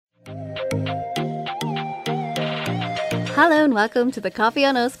Hello and welcome to the Coffee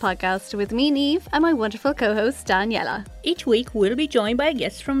on Us podcast with me, Neve, and my wonderful co-host, Daniela. Each week, we'll be joined by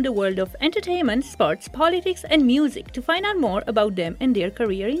guests from the world of entertainment, sports, politics, and music to find out more about them and their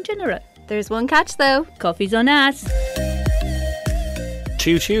career in general. There's one catch though. Coffee's on us.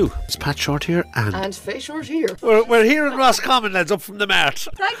 Choo-choo. It's Pat Shortt here and Faye Shortt here. We're here in Roscommon, lads, up from the mart.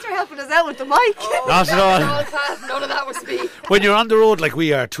 Thanks for helping us out with the mic. Not at all. None of that was me. When you're on the road like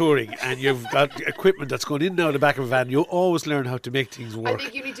we are touring and you've got equipment that's going in and out of the back of a van, you always learn how to make things work. I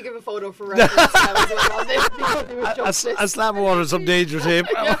think you need to give a photo for reference now as well on this. A slab of water, some danger tape,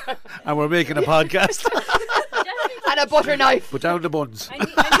 and we're making a podcast. And a butter knife. Put down the buns. I need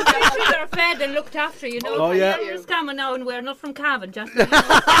to make sure they're fed and looked after, you know. Oh, yeah. We're coming now and we're not from Cavan, just not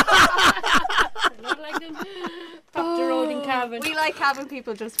like them up the road in Cavan. We like Cavan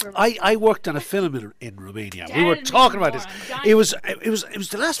people just for... I worked on a film in Romania. We were talking about this. It was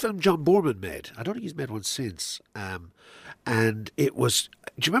the last film John Boorman made. I don't think he's made one since. And it was...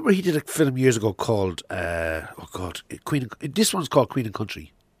 Do you remember he did a film years ago called... This one's called Queen and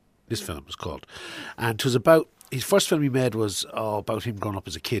Country. This film was called. And it was about... His first film he made was about him growing up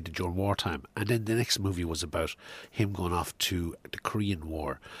as a kid during wartime. And then the next movie was about him going off to the Korean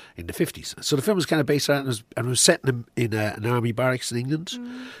War in the 50s. So the film was kind of based on it, and it was set in an army barracks in England.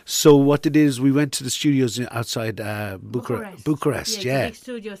 So what they did is we went to the studios outside Bucharest. Yeah. The big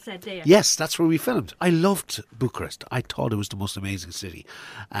studio set there. Yes, that's where we filmed. I loved Bucharest. I thought it was the most amazing city.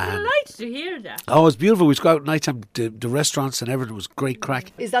 I liked to hear that. Oh, it was beautiful. We used to go out at night time. The restaurants and everything was great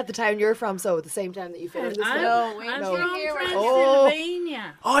crack. Is that the town you're from? So at the same time that you filmed this film? I'm from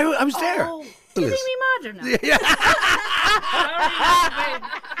Transylvania. Oh, I was there. Do you think me mother now? Yeah.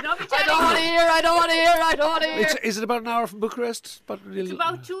 I don't want to hear. Is it about an hour from Bucharest? It's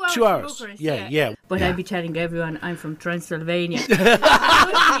about 2 hours. 2 hours. From Bucharest, Yeah. But I'd be telling everyone I'm from Transylvania.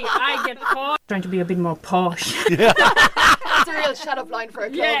 I get caught trying to be a bit more posh. That's a real shut-up line for a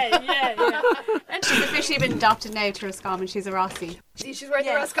club. Yeah. And she's officially been adopted now to Roscommon. She's a Rossi. She's wearing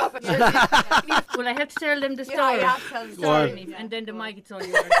the Roscommon. Well, I have to tell them the story. Yeah, I have to tell the story. And then the mic gets all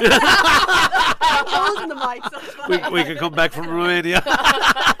yours. Holding the mic. So we can come back from Romania.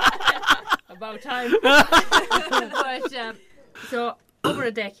 About time. But, so... Over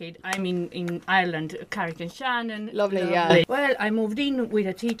a decade, I'm in Ireland, Carrick-on-Shannon. Lovely, yeah. Well, I moved in with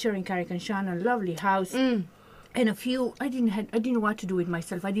a teacher in Carrick-on-Shannon, lovely house. And I didn't know what to do with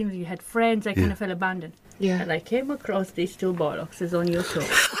myself. I didn't really had friends. I kind of felt abandoned. Yeah. And I came across these two bollocks on YouTube.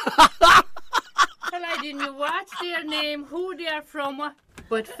 And I didn't know what's their name, who they are from,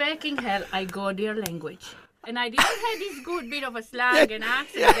 but fucking hell, I got their language. And I didn't have this good bit of a slang and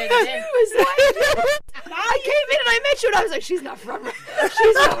accent. I came in and I met you and I was like, she's not from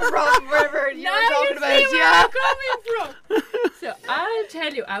wherever you were talking about. Where I'm coming from. So I'll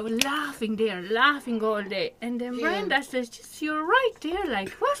tell you, I was laughing all day. And then Brenda says, just you're right there,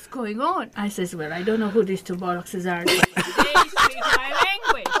 like, what's going on? I says, well, I don't know who these two bollocks are, but they speak my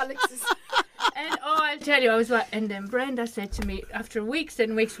language. And I'll tell you, and then Brenda said to me, after weeks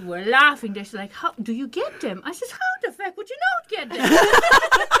and weeks, we were laughing. She's like, how do you get them? I says, how the fuck would you not get them? I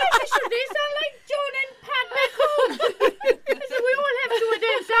said, sure, they sound like Joan and Pat back home. I said, we all have two of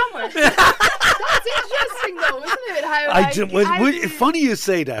them somewhere. That's interesting, though, isn't it? It's funny you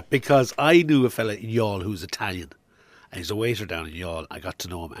say that, because I knew a fella in Youghal who's Italian. And he's a waiter down in Youghal. I got to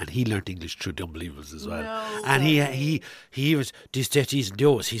know him, and he learnt English through the Unbelievables as well. No. And he was this, that, he's and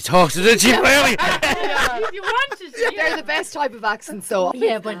those. He talks to the chief really. If you want to see They're the best type of accents, so.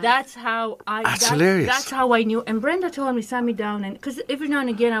 Yeah, but that's how I... That's hilarious. That's how I knew. And Brenda told me, sat me down, and because every now and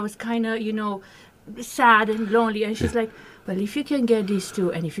again I was kind of, sad and lonely. And she's like, well, if you can get these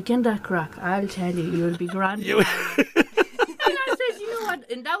two, and if you can that crack, I'll tell you, you'll be grand. And I said, you know what?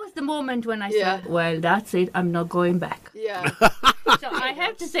 And that was the moment when I said, well, that's it. I'm not going back. Yeah. So I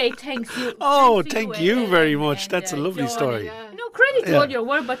have to say thank you. Oh, thank you very much. That's a lovely story. Yeah. No credit to all your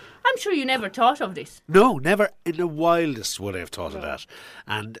work, but I'm sure you never thought of this. No, never in the wildest would I have thought of that.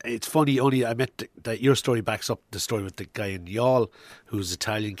 And it's funny, only I met that your story backs up the story with the guy in Youghal who's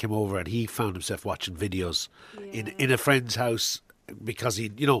Italian, came over and he found himself watching videos in a friend's house because he,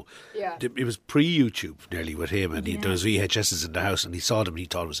 it was pre-YouTube nearly with him, and there was VHSs in the house, and he saw them and he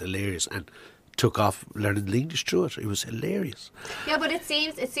thought it was hilarious and took off learning English through it. It was hilarious. Yeah, but it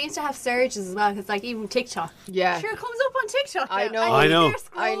seems to have surges as well, because like even TikTok. Yeah. Sure, it comes up on TikTok. I now, know. and you'd I know. be there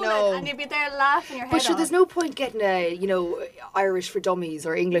scrolling, and you'd be there laughing your head But sure, off. there's no point getting Irish for dummies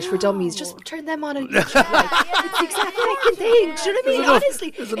or English for dummies. Just turn them on. It's the exact fucking thing. Do you know what I mean?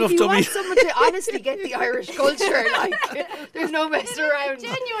 Honestly, if you want someone to honestly get the Irish culture, there's no messing around.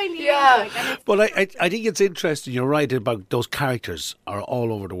 Genuinely, yeah. Well, I think it's interesting. You're right about those characters are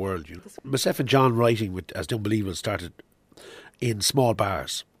all over the world. Myself and John writing as The Unbelievable started in small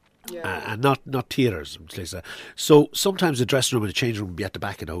bars. And not theatres. So sometimes the dressing room and the changing room would be at the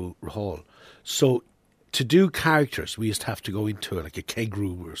back of the hall. So to do characters, we used to have to go into like a keg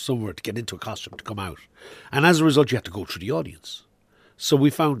room or somewhere to get into a costume to come out. And as a result, you had to go through the audience. So we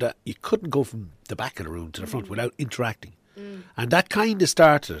found that you couldn't go from the back of the room to the front without interacting. And that kind of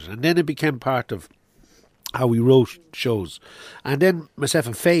started. And then it became part of how we wrote shows. And then myself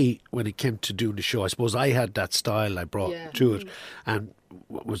and Faye, when it came to doing the show, I suppose I had that style I brought to it. And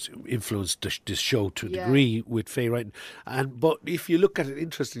was influenced this show to a degree with Faye writing. But if you look at it,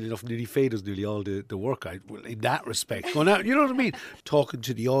 interestingly enough, nearly Faye does nearly all the work in that respect. Going out, you know what I mean? Talking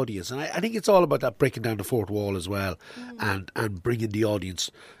to the audience. And I think it's all about that breaking down the fourth wall as well and bringing the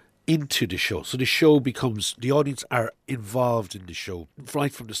audience into the show. So the show becomes, the audience are involved in the show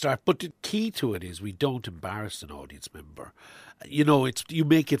right from the start. But the key to it is we don't embarrass an audience member. You know, you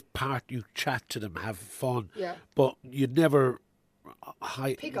make it part, you chat to them, have fun. Yeah. But you'd never...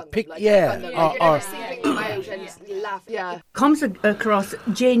 pick on them, pick on them. or You're never singling them out and laugh. Comes across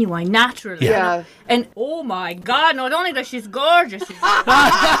genuine, naturally. Yeah. And oh my God, not only that she's gorgeous. Say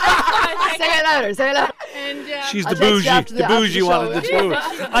it louder. And, she's the bougie one in the show.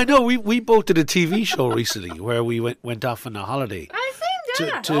 I know, we both did a TV show recently where we went off on a holiday. I think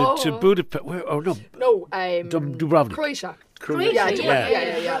that. To Budapest. Dubrovnik. Croatia.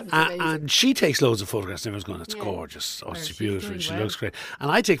 Yeah. And she takes loads of photographs and everyone's going, it's gorgeous. Oh, she's beautiful. She looks great. And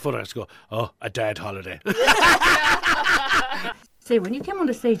I take photographs and go, oh, a dad holiday. Say, when you came on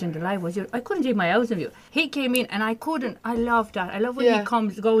the stage and the live was, I couldn't take my eyes on you. He came in and I couldn't. I love that. I love when he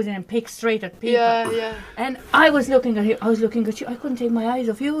goes in and picks straight at people. Yeah. And I was looking at him. I was looking at you. I couldn't take my eyes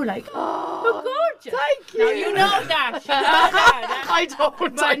off you. Like, you're gorgeous. Thank you. Now, you know that. I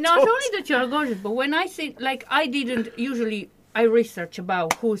don't. But not only that you're gorgeous, but when I say, like, I didn't usually... I research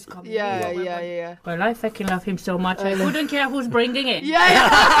about who's coming. Yeah. Well, I fucking love him so much. I couldn't care who's bringing it.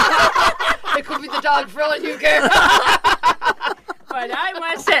 It could be the dog for all you care. But I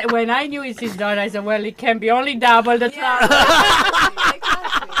must say, when I knew it's his daughter, I said, well, it can be only double the time. Exactly.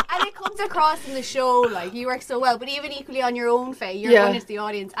 And it comes across in the show, like, you work so well, but even equally on your own, Faye, you're going into the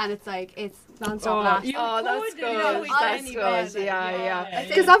audience, and it's like, it's non-stop laughs. That's good. That's good. Yeah.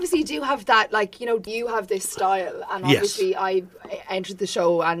 Because obviously you do have that, like, you know, you have this style, and obviously I entered the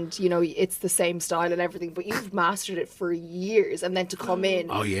show, and, you know, it's the same style and everything, but you've mastered it for years, and then to come in,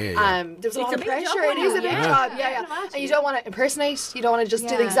 there's a lot of pressure. It is a big job. And you don't want to impersonate. You don't want to just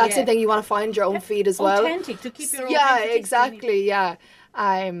do the exact same thing. You want to find your own feed as well. Authentic, to keep your own exactly.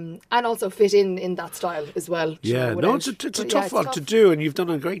 And also fit in that style as well. Yeah, it's a tough one to do, and you've done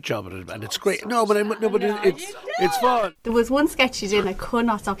a great job at it, and it's great. It's fun. There was one sketch you did, and I could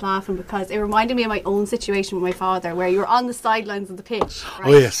not stop laughing because it reminded me of my own situation with my father, where you were on the sidelines of the pitch.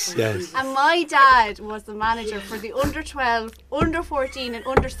 Right? Oh yes. And my dad was the manager for the under 12, under 14, and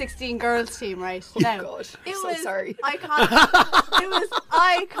under 16 girls team. Right? Oh now, God, it so was sorry. Iconic. It was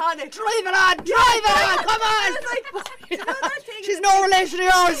iconic. Drive it on, come on. It was like, she's no relation to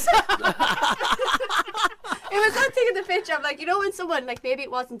yours. It was that thing in the picture of, like, you know, when someone, like, maybe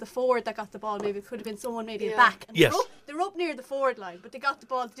it wasn't the forward that got the ball, maybe it could have been someone maybe at back. And they're up near the forward line, but they got the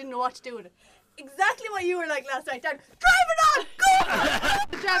ball, didn't know what to do with it. Exactly what you were like last night. Drive it on! Go!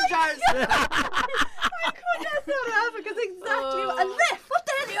 Jam jars. I could not stop laughing because exactly and ref, what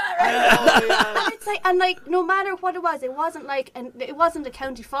the hell are you at? And it's like, no matter what it wasn't like, and it wasn't a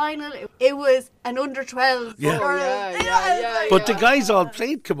county final. It was an under 12 girl. But the guys all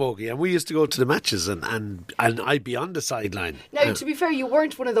played camogie, and we used to go to the matches, and I'd be on the sideline. Now, to be fair, you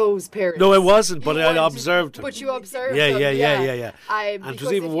weren't one of those parents. No, I wasn't, but I observed them. But you observed them. Yeah. And it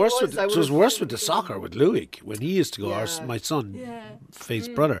was even worse with the soccer with Louis when he used to go. My son, Faye's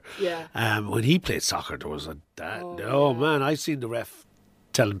brother. When he played soccer, there was man, I've seen the ref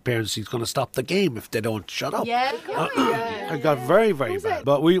telling parents he's going to stop the game if they don't shut up. I got very, very bad.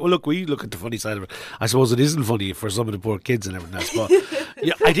 But we look at the funny side of it. I suppose it isn't funny for some of the poor kids and everything else. But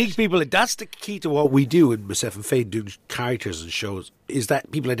I think that's the key to what we do in myself and Faye doing characters and shows, is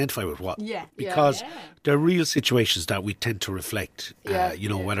that people identify with what. Because they're real situations that we tend to reflect.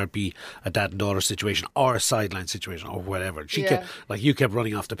 Whether it be a dad and daughter situation or a sideline situation or whatever. You kept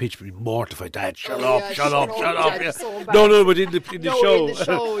running off the pitch, being mortified. Dad, shut up. So no, but in the show. In the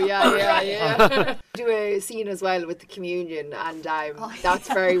show, do a scene as well with the communion, and that's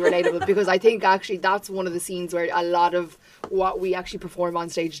very relatable, because I think actually that's one of the scenes where a lot of what we actually perform on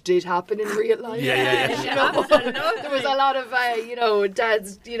stage did happen in real life. There was a lot of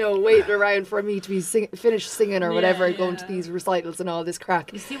dads waiting around for me to be finished singing or whatever, going to these recitals and all this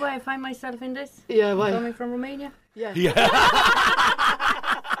crack. You see why I find myself in this? Yeah, why? Coming from Romania? Yeah.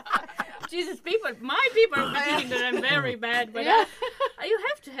 Do Jesus, my people are thinking that I'm very bad, but you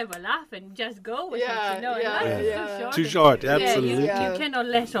have to have a laugh and just go with it, you know. Yeah, and life is too short. Too short, absolutely. You cannot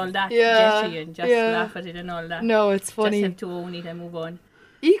let all that get to you and just laugh at it and all that. No, it's funny. Just have to own it and move on.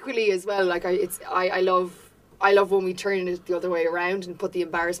 Equally as well, like I love when we turn it the other way around and put the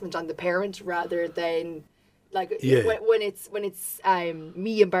embarrassment on the parent rather than like when it's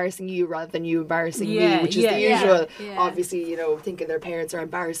me embarrassing you rather than you embarrassing me, which is the usual. Obviously, you know, thinking their parents are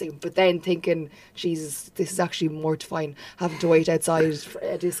embarrassing, but then thinking, Jesus, this is actually mortifying, having to wait outside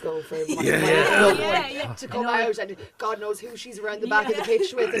a disco for my to come out, and God knows who she's around the back of the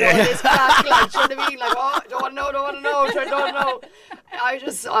pitch with, and all this crap, like, you know what I mean? Like, oh, don't want to know.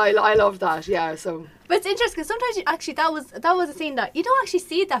 I love that. Yeah, so. But it's interesting because sometimes that was a scene that you don't actually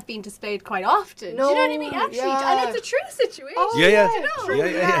see that being displayed quite often. No, do you know what I mean? Actually, and it's a true situation. Yeah. You know?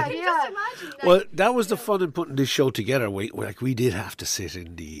 I can just imagine. Well, that was the fun in putting this show together. We did have to sit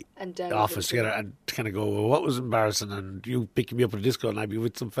in the office together and kind of go, well, what was embarrassing? And you picking me up at a disco and I'd be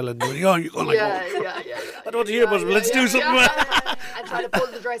with some fella and going, oh, you're going like, I don't want to hear about it, but let's do something. And trying to pull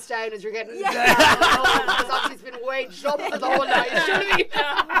the dress down as you're getting because obviously it's been waged up for the whole night. You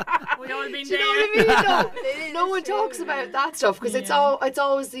know what I mean? We've all been there. You know what I mean? No one talks about that stuff because it's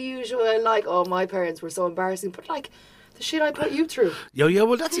always the usual, like, oh, my parents were so embarrassing, but like the shit I put you through. Yeah,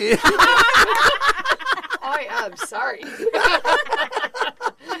 well, that's it. I am sorry.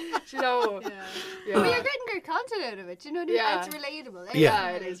 You know, But you're getting good content out of it. You know what I mean? Yeah. It's relatable.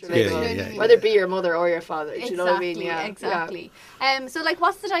 It is relatable. Yeah. Whether it be your mother or your father. Exactly, you know what I mean? Yeah, exactly. So, like,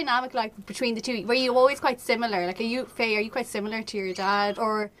 what's the dynamic like between the two? Were you always quite similar? Like, Faye, are you quite similar to your dad,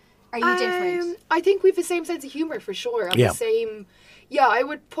 or are you different? I think we have the same sense of humour for sure. The same. Yeah, I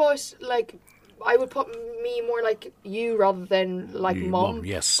would put me more like you rather than like mum.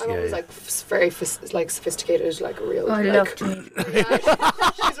 Yes, I'm always like very sophisticated, like a real. I love to meet.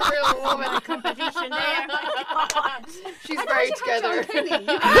 She's a real woman. Competition there. She's very together.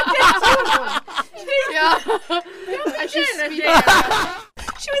 And she's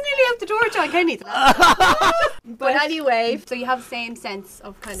She was nearly out the door, John Kenny. But anyway, so you have the same sense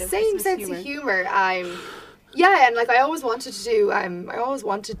of kind of same sense of humour. Yeah, and like I always wanted to do. I always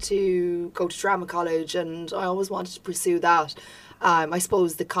wanted to go to drama college, and I always wanted to pursue that. I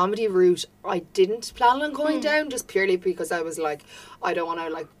suppose the comedy route I didn't plan on going down, just purely because I was like, I don't want to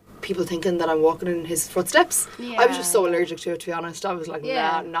like people thinking that I'm walking in his footsteps. I was just so allergic to it, to be honest. I was like,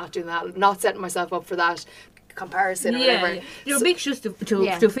 nah, I'm not doing that. Not setting myself up for that comparison or whatever. You're big shoes to fill.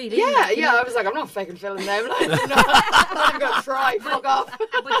 I was like, I'm not fucking filling them. Like, I'm not going to try. Fuck off.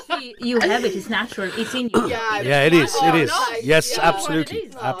 But see, you have it. It's natural. It's in you. It is. Yes, Yeah.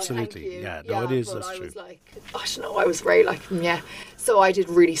 absolutely. Oh, absolutely. Yeah, no, it is. But That's I true. was like, I don't know. I was very like, So I did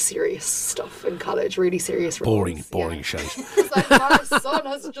really serious stuff in college. Really serious roles. Boring shit. It's like, my son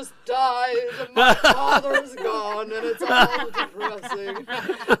has just died and my father is gone and it's all depressing. And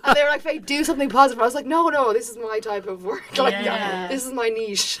they were like, Faye, do something positive. I was like, no, this is my type of work. Like, this is my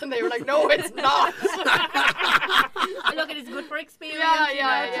niche. And they were like, no, it's not. Look, it is good for experience.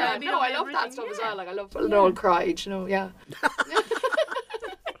 Yeah. No, I love that stuff as well. Like, I love an old cry, you know, We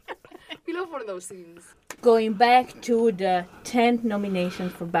love one of those scenes. Going back to the 10th nomination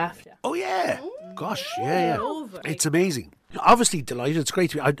for BAFTA. Oh, yeah. Gosh, yeah. It's amazing. Obviously delighted. It's great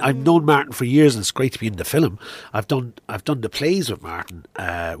to be. I've known Martin for years, and it's great to be in the film. I've done the plays with Martin,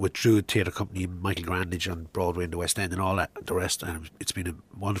 with Druid Theatre Company, Michael Grandage on Broadway and the West End, and all that. The rest, and it's been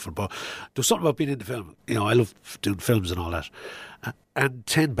wonderful. But there's something about being in the film. You know, I love doing films and all that. And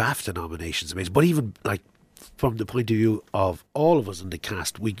 10 BAFTA nominations, amazing. But even like from the point of view of all of us in the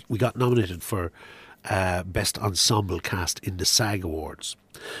cast, we got nominated for Best Ensemble Cast in the SAG Awards.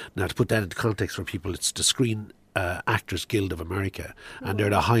 Now, to put that into context for people, it's the Screen Actors Guild of America, and they're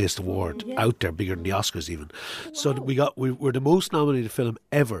the highest award out there, bigger than the Oscars even. So we're the most nominated film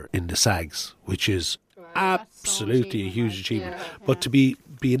ever in the SAGs, which is absolutely a huge achievement. But to be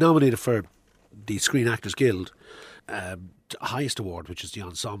nominated for the Screen Actors Guild, highest award, which is the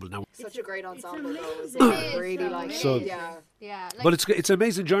ensemble. Now, such a great ensemble, though. I really like it. Yeah. Like, but it's an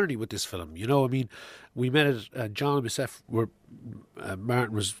amazing journey with this film. You know, I mean, we met it. John and myself were.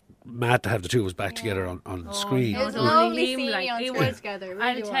 Martin was mad to have the two of us back together on screen. It was a lovely scene on screen together.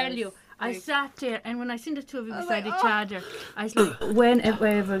 I'll tell you. I sat there, and when I seen the two of you beside each other, I was like, whenever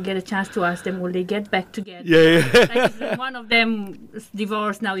I ever get a chance to ask them, will they get back together? Yeah. Like, one of them is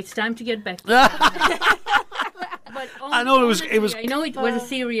divorced now, it's time to get back together. But But I know it was. I know it was a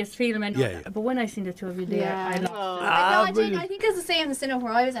serious film, and but when I seen the two of you there, I loved it. I think it was the same in the cinema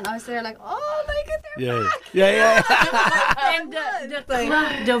where I was in. I was there like, oh my god, they're back. And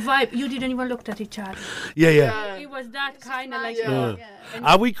the vibe, you didn't even look at each other. Yeah. It was that kind of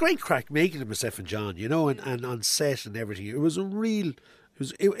like. We great crack making it, myself and John, you know, and on set and everything. It was a real.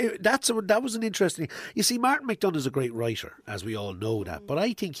 That was an interesting. You see, Martin McDonagh is a great writer, as we all know that. But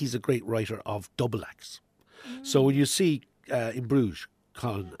I think he's a great writer of double acts. So when you see in Bruges,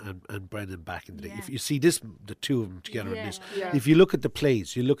 Colin and Brendan back in the day, if you see the two of them together in this, if you look at the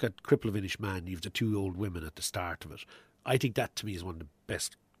plays, you look at Cripple of Inish Man, you've the two old women at the start of it. I think that to me is one of the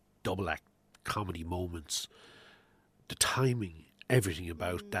best double act comedy moments. The timing, everything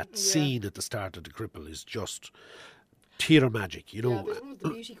about that scene at the start of the Cripple is just theatre magic, you know. The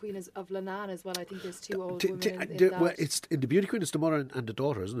Beauty Queen of Lannan as well. I think there's two old women in that. Well, it's in the Beauty Queen. It's the mother and the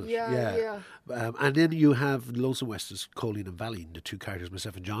daughter, isn't it? Yeah. And then you have Lonesome West, Colleen and Valine, the two characters.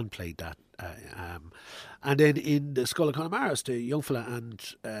 Myself and John played that. And then in the Skull of Connemara, the young fella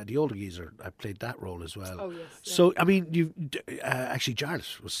and the older geezer, I played that role as well. Oh yes. So I mean, you actually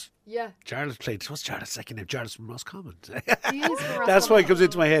Jarlath was. Yeah. Jarlath played. What's Jarlath's second name? Jarlath's from Roscommon. That's why it comes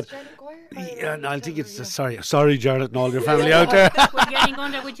into my head. Yeah, no, I think it's sorry, Jarlath and all your family out there. We're getting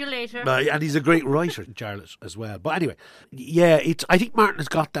on there with you later. And he's a great writer, Jarlath, as well. But anyway, I think Martin has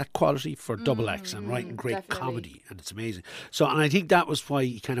got that quality for double acts and writing great comedy, and it's amazing. So, and I think that was why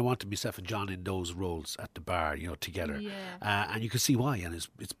he kind of wanted myself and John in those roles at the bar, you know, together. Yeah. And you can see why, and it's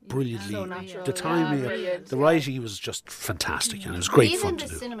brilliantly. So natural. The timing, the writing was just fantastic, and it was great fun to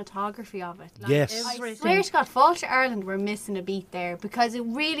do. Even the cinematography of it. Like, yes. I swear to God, Fall to Ireland were missing a beat there because it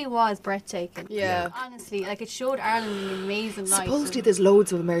really was breathtaking. Yeah. Honestly, like it showed Ireland in an amazing light. Supposedly there's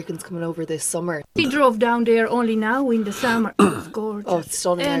loads of Americans coming over this summer. We drove down there only now in the summer. It was gorgeous. Oh, it's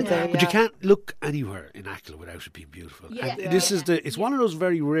stunning out there. But you can't look anywhere in Achill without it being beautiful. Yeah. And this is it's one of those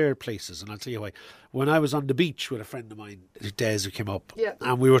very rare places, and I'll tell you why. When I was on the beach with a friend of mine, Des, who came up,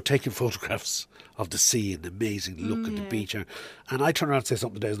 and we were taking photographs of the sea and the amazing look at the beach, and I turned around and said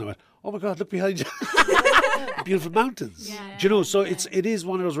something to Des, and I went, "Oh my God, look behind you, beautiful mountains." Do you know? So it is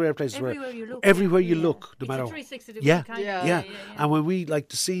one of those rare places everywhere you look, no matter. 360 yeah. And when we like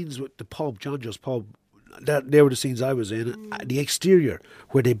the scenes with the pub, John Joe's pub. They were the scenes I was in. The exterior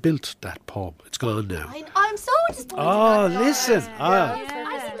where they built that pub, it's gone now. I'm so disappointed. Oh, listen. I think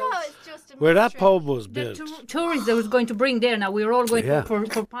that was just where that pub was built. The tourists that was going to bring there now, we were all going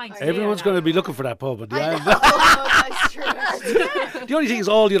for pints. Everyone's going to be looking for that pub. That's true. The only thing is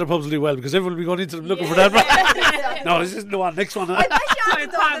all the other pubs will do well because everyone will be going into them looking for that. No, this isn't the one. Next one. I bet you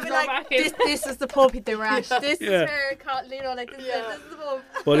they'll be like, this is the pub they were at. This is where, you know, like this is the pub.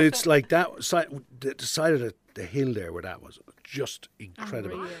 But it's like that the side of the hill there where that was just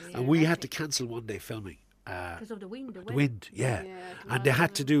incredible. And we had to cancel one day filming. Because of the wind. The wind, and they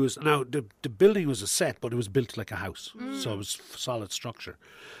had to do now the building was a set, but it was built like a house, so it was solid structure.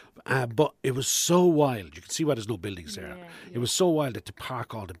 But it was so wild. You can see why there's no buildings there. It was so wild that to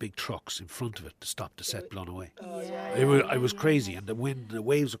park all the big trucks in front of it to stop the set blown away. It was crazy, and the wind, the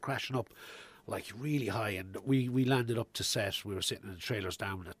waves were crashing up like really high, and we landed up to set. We were sitting in the trailers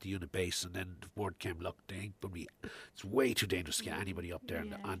down at the unit base, and then the word came, look, it's way too dangerous to get anybody up there,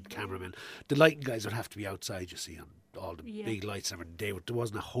 and cameramen. The lighting guys would have to be outside, you see, on all the big lights every day. There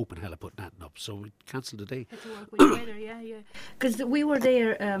wasn't a hope in hell of putting that up, so we cancelled the day. Had to work with the weather, because we were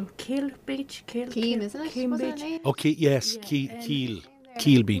there, Keele Beach, Keene, isn't it? Keene Beach. Okay, yes, Keele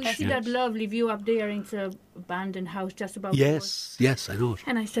Beach. I see that lovely view up there. It's a abandoned house just above. Yes, I know it.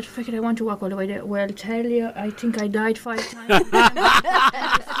 And I said, "Fuck it, I want to walk all the way there." Well, tell you, I think I died 5 times.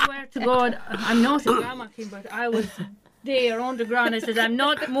 I swear to God, I'm not a drama king, but I was there on the ground. I said, "I'm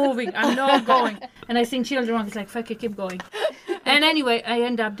not moving. I'm not going." And I seen children around. It's like, "Fuck it, keep going." And anyway, I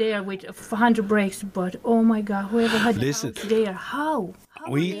end up there with 100 breaks. But oh my God, whoever had the house there, how?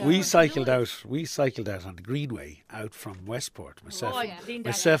 We cycled out on the Greenway out from Westport,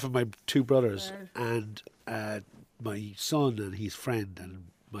 myself and my 2 brothers and my son and his friend and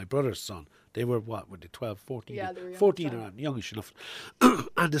my brother's son. They were 12, 14? Yeah, they were 14 around, youngish enough.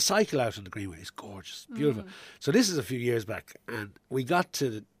 And the cycle out on the Greenway is gorgeous, beautiful. So this is a few years back, and we got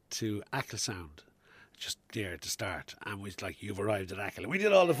to Achill Sound just there at the start, and we was like, "You've arrived at Achill." And we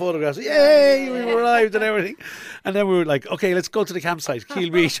did all the photographs. Yay, we've arrived and everything. And then we were like, "Okay, let's go to the campsite,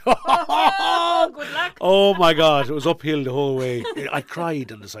 Keele Beach." Oh, good luck. Oh my God, it was uphill the whole way. I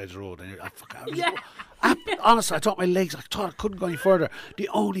cried on the side of the road. Honestly, I thought my legs, I thought I couldn't go any further. The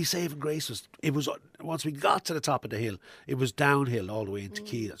only saving grace was, once we got to the top of the hill, it was downhill all the way into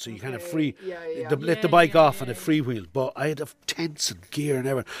Keele. So you kind of let the bike off on a freewheel. But I had tents and gear and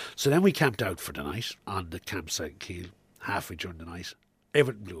everything. So then we camped out for the night on the campsite in Keele, halfway during the night.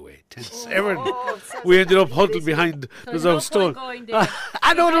 Everything blew away. Tents, everything. We ended up huddled behind. There's no stone.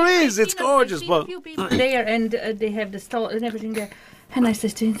 I know there is. It's gorgeous. But a few people there, and they have the stall and everything there. And I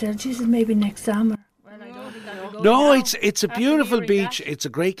said to him, Jesus, maybe next summer. Well, I don't think I'll go. No, it's a beautiful beach. It's a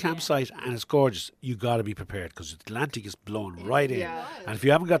great campsite, and it's gorgeous. You got to be prepared because the Atlantic is blowing right in. And if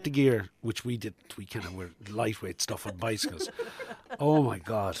you haven't got the gear, which we did, we kind of were lightweight stuff on bicycles. Oh my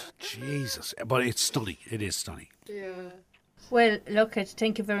God, Jesus! But it's stunning. It is stunning. Yeah. Well, look,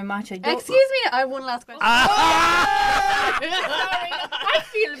 thank you very much. Excuse me, I have one last question. Sorry, I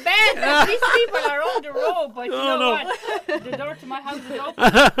feel bad that these people are on the road, but you know what? The door to my house is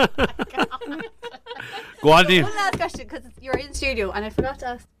open. Go on, Neil. One last question, because you're in studio, and I forgot to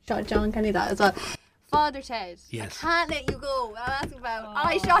ask John Kenny that as well. Father Ted, yes. I can't let you go. I'm asking about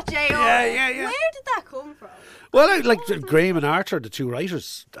I Shot J.R. Yeah. Where did that come from? Well, like Graham and Arthur, the two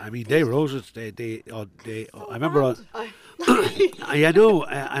writers. I mean, they wrote it. I remember. I know.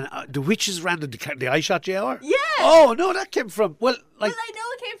 And the witches ran the I Shot J.R. Yeah. Oh no, that came from I know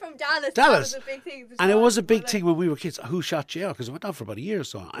it came from Dallas. Dallas. That was a big thing. And it was a big thing when we were kids. Who shot JR? Because it went on for about a year or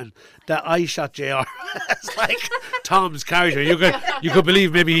so. And that I Shot JR. It's like Tom's character. You could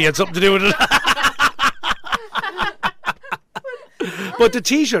believe maybe he had something to do with it. But the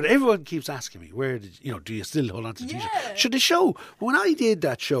T-shirt, everyone keeps asking me, where did do you still hold on to the T-shirt? Should the show? When I did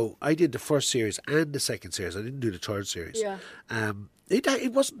that show, I did the first series and the second series. I didn't do the third series. Yeah.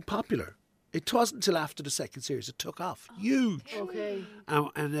 It wasn't popular. It wasn't until after the second series it took off. Huge. Okay.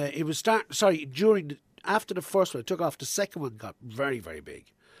 And it was after the first one, it took off. The second one got very, very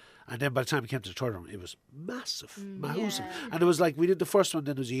big. And then by the time it came to the third one, it was massive. Yeah. And it was like, we did the first one,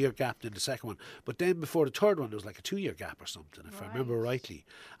 then there was a year gap, then the second one. But then before the third one, there was like a 2-year gap or something, if I remember rightly.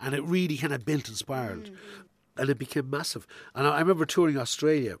 And it really kind of built and spiraled. And it became massive. And I remember touring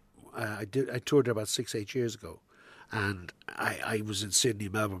Australia. I toured there about 6-8 years ago. And I was in Sydney,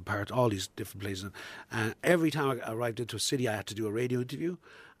 Melbourne, Perth, all these different places. And every time I arrived into a city, I had to do a radio interview.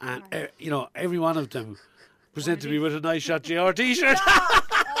 And, every one of them presented me with a I Shot JR T-shirt.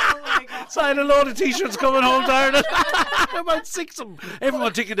 So I had a load of T-shirts coming home to Ireland. About 6 of them.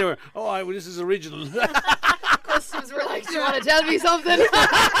 Everyone thinking they were, this is original. Customs were like, do you want to tell me something?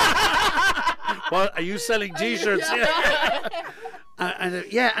 What, are you selling T-shirts? And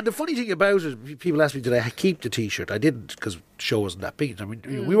the funny thing about it, people ask me, did I keep the T-shirt? I didn't, because the show wasn't that big. I mean,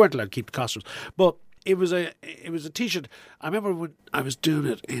 we weren't allowed to keep the costumes. But it was a T-shirt. I remember when I was doing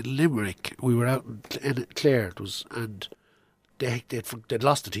it in Limerick, we were out in Clare, and they'd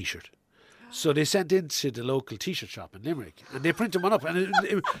lost the T-shirt. So they sent into the local T-shirt shop in Limerick, and they printed one up, and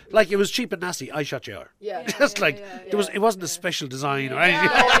it was cheap and nasty. I Shot JR. Yeah, it wasn't a special design or anything.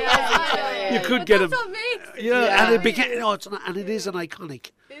 You could get them. And it became it is an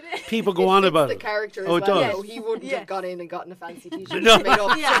iconic. People go on about the character. It does. So he wouldn't have gone in and gotten a fancy T-shirt No. made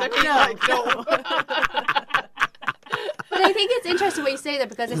up. No. But I think it's interesting what you say that,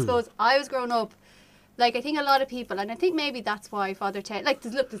 because I suppose I was growing up. Like, I think a lot of people, and I think maybe that's why Father Ted, like,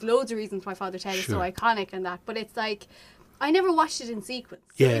 there's loads of reasons why Father Ted is so iconic and that, but it's like, I never watched it in sequence.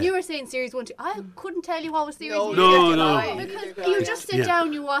 So when you were saying series 1, 2, I couldn't tell you what was series 1. No. Because you just sit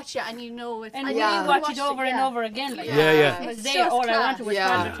down, you watch it, and you know it's... And you watch it over and over again. Like, It was there, all I wanted was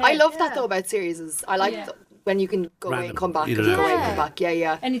Father Ted. I love that, though, about series. I like when you can go away and come back, and go away and come back.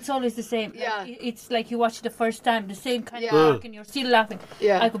 Yeah. And it's always the same. Yeah. Like, it's like you watch it the first time, the same kind of work, and you're still laughing.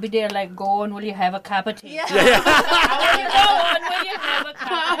 Yeah. I could be there like, go on, will you have a cup of tea? Yeah. Go on, will you have a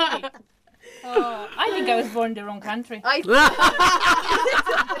cup of tea? Oh, I think I was born in the wrong country.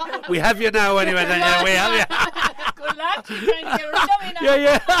 We have you now anyway. We have you. Good luck. You're trying to get rid of me now.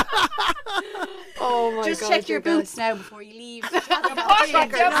 Yeah. Oh my God. Just check your boots now before you leave. Your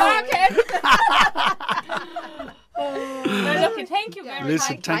pocket. Well, look, thank you very much.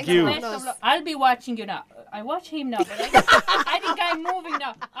 Listen, thank you. I'll be watching you now. I watch him now, but I think I'm moving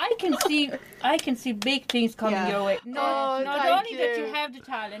now. I can see big things coming your way. Not only that you have the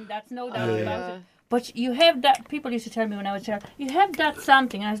talent, that's no doubt about it. But you have that, people used to tell me when I was there, you have that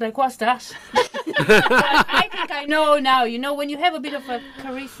something. And I was like, what's that? I think I know now. When you have a bit of a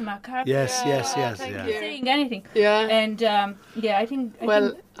charisma. Yes. Saying anything. Yeah. And, I think...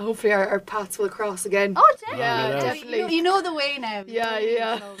 hopefully our paths will cross again. Oh, definitely. Yeah, definitely. You know the way now.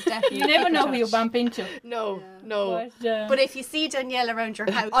 Yeah. So definitely. You never know who you bump into. No. But if you see Danielle around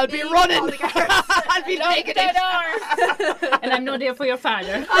your house, I'll be running. I'll be taking it. And I'm not there for your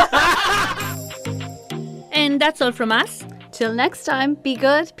father. And that's all from us. Till next time, be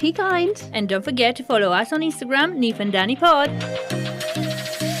good, be kind. And don't forget to follow us on Instagram, Neef and Danny Pod.